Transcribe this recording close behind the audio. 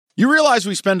You realize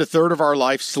we spend a third of our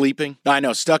life sleeping? I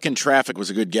know, stuck in traffic was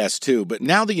a good guess too, but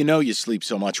now that you know you sleep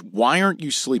so much, why aren't you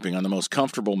sleeping on the most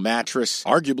comfortable mattress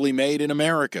arguably made in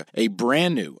America? A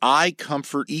brand new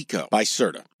iComfort Eco by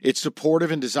Serta. It's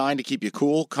supportive and designed to keep you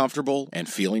cool, comfortable, and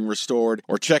feeling restored.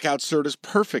 Or check out Serta's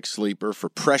Perfect Sleeper for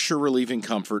pressure-relieving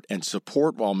comfort and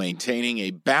support while maintaining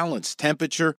a balanced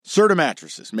temperature. Serta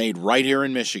mattresses made right here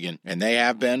in Michigan, and they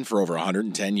have been for over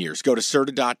 110 years. Go to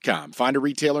Serta.com. Find a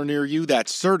retailer near you.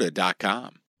 That's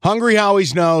Serta.com. Hungry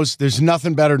Howie's knows there's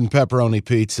nothing better than pepperoni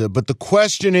pizza, but the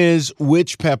question is,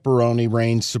 which pepperoni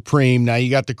reigns supreme? Now,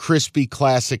 you got the crispy,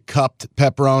 classic cupped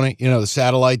pepperoni, the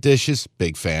satellite dishes.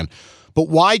 Big fan. But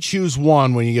why choose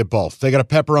one when you get both? They got a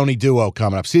pepperoni duo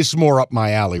coming up. See, this is more up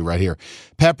my alley right here.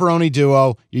 Pepperoni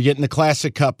duo, you're getting the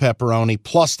classic cup pepperoni,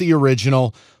 plus the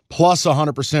original, plus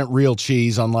 100% real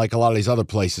cheese, unlike a lot of these other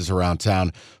places around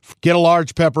town. Get a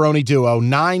large pepperoni duo,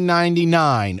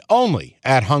 $9.99, only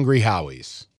at Hungry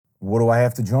Howie's. What do I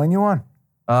have to join you on?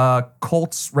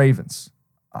 Colts, Ravens.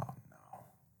 Oh,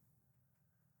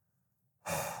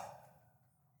 no.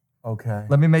 Okay.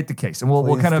 Let me make the case, and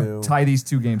we'll kind of tie these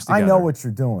two games together. I know what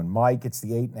you're doing, Mike. It's the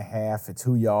 8.5. It's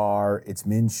who you are. It's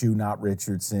Minshew, not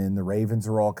Richardson. The Ravens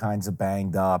are all kinds of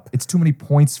banged up. It's too many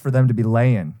points for them to be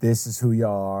laying. This is who you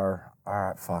are. All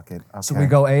right, fuck it. Okay. So we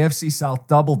go AFC South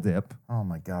double dip. Oh,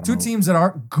 my God. Two teams that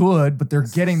aren't good, but they're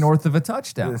getting north of a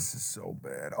touchdown. This is so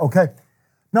bad. Okay.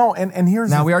 No, and here's...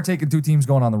 Now, we are taking two teams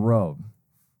going on the road.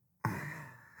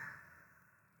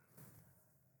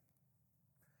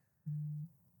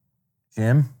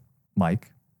 Jim?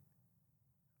 Mike?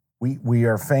 We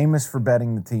are famous for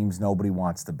betting the teams nobody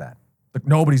wants to bet. But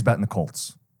nobody's betting the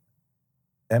Colts.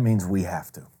 That means we have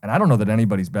to. And I don't know that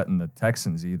anybody's betting the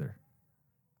Texans either.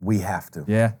 We have to.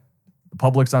 Yeah. The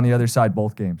public's on the other side,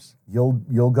 both games.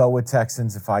 You'll go with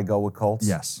Texans if I go with Colts?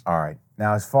 Yes. All right.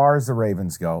 Now, as far as the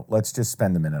Ravens go, let's just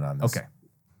spend a minute on this. Okay.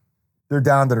 They're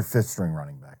down to their fifth-string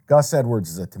running back. Gus Edwards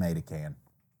is a tomato can.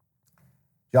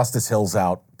 Justice Hill's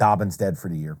out. Dobbins dead for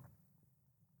the year.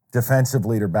 Defensive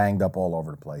leader banged up all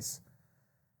over the place.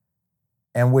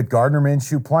 And with Gardner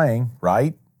Minshew playing,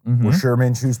 right? Mm-hmm. We're sure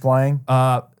Minshew's playing?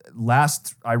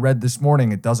 Last I read this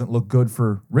morning, it doesn't look good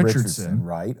for Richardson.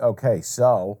 Right. Okay,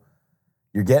 so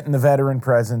you're getting the veteran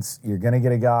presence. You're going to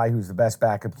get a guy who's the best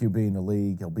backup QB in the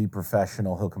league. He'll be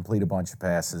professional. He'll complete a bunch of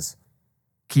passes.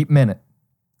 Keep minute.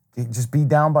 Just be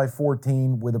down by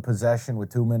 14 with a possession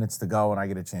with 2 minutes to go, and I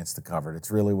get a chance to cover it. It's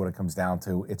really what it comes down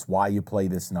to. It's why you play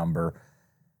this number.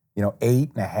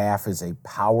 8.5 is a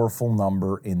powerful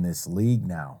number in this league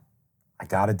now. I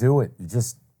got to do it.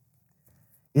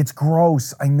 It's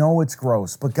gross. I know it's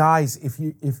gross. But guys, if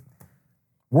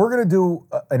we're going to do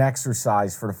an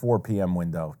exercise for the 4 p.m.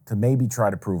 window to maybe try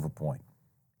to prove a point.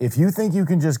 If you think you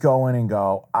can just go in and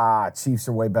go, Chiefs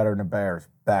are way better than the Bears,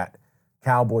 bet.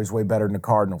 Cowboys way better than the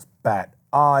Cardinals, bet.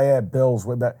 Bills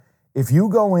way better. If you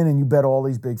go in and you bet all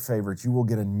these big favorites, you will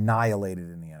get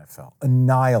annihilated in the NFL.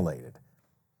 Annihilated.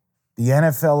 The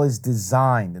NFL is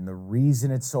designed, and the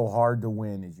reason it's so hard to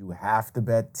win is you have to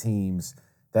bet teams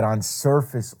that on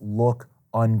surface look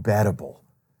unbettable.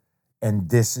 And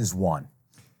this is one.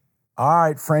 All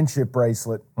right, friendship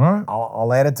bracelet. All right.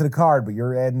 I'll add it to the card, but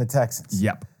you're adding the Texans.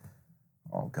 Yep.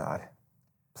 Oh, God.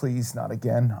 Please, not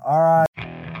again. All right.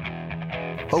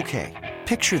 Okay,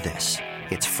 picture this.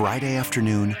 It's Friday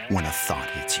afternoon when a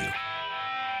thought hits you.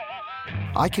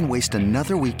 I can waste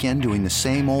another weekend doing the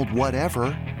same old whatever,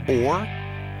 or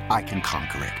I can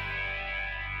conquer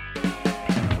it.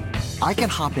 I can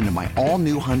hop into my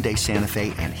all-new Hyundai Santa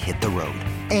Fe and hit the road.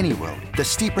 Any road. The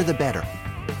steeper, the better.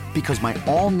 Because my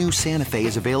all-new Santa Fe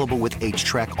is available with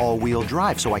H-Track all-wheel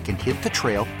drive, so I can hit the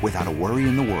trail without a worry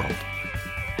in the world.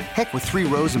 Heck, with 3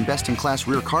 rows and best-in-class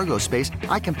rear cargo space,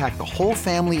 I can pack the whole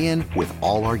family in with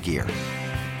all our gear.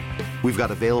 We've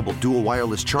got available dual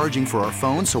wireless charging for our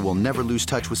phones, so we'll never lose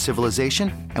touch with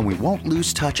civilization, and we won't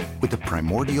lose touch with the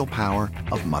primordial power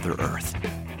of Mother Earth.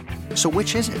 So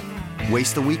which is it?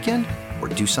 Waste the weekend or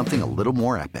do something a little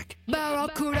more epic?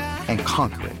 And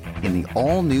conquer it in the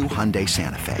all-new Hyundai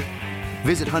Santa Fe.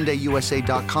 Visit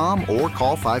HyundaiUSA.com or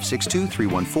call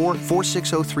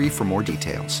 562-314-4603 for more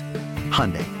details.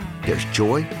 Hyundai, there's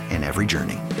joy in every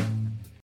journey.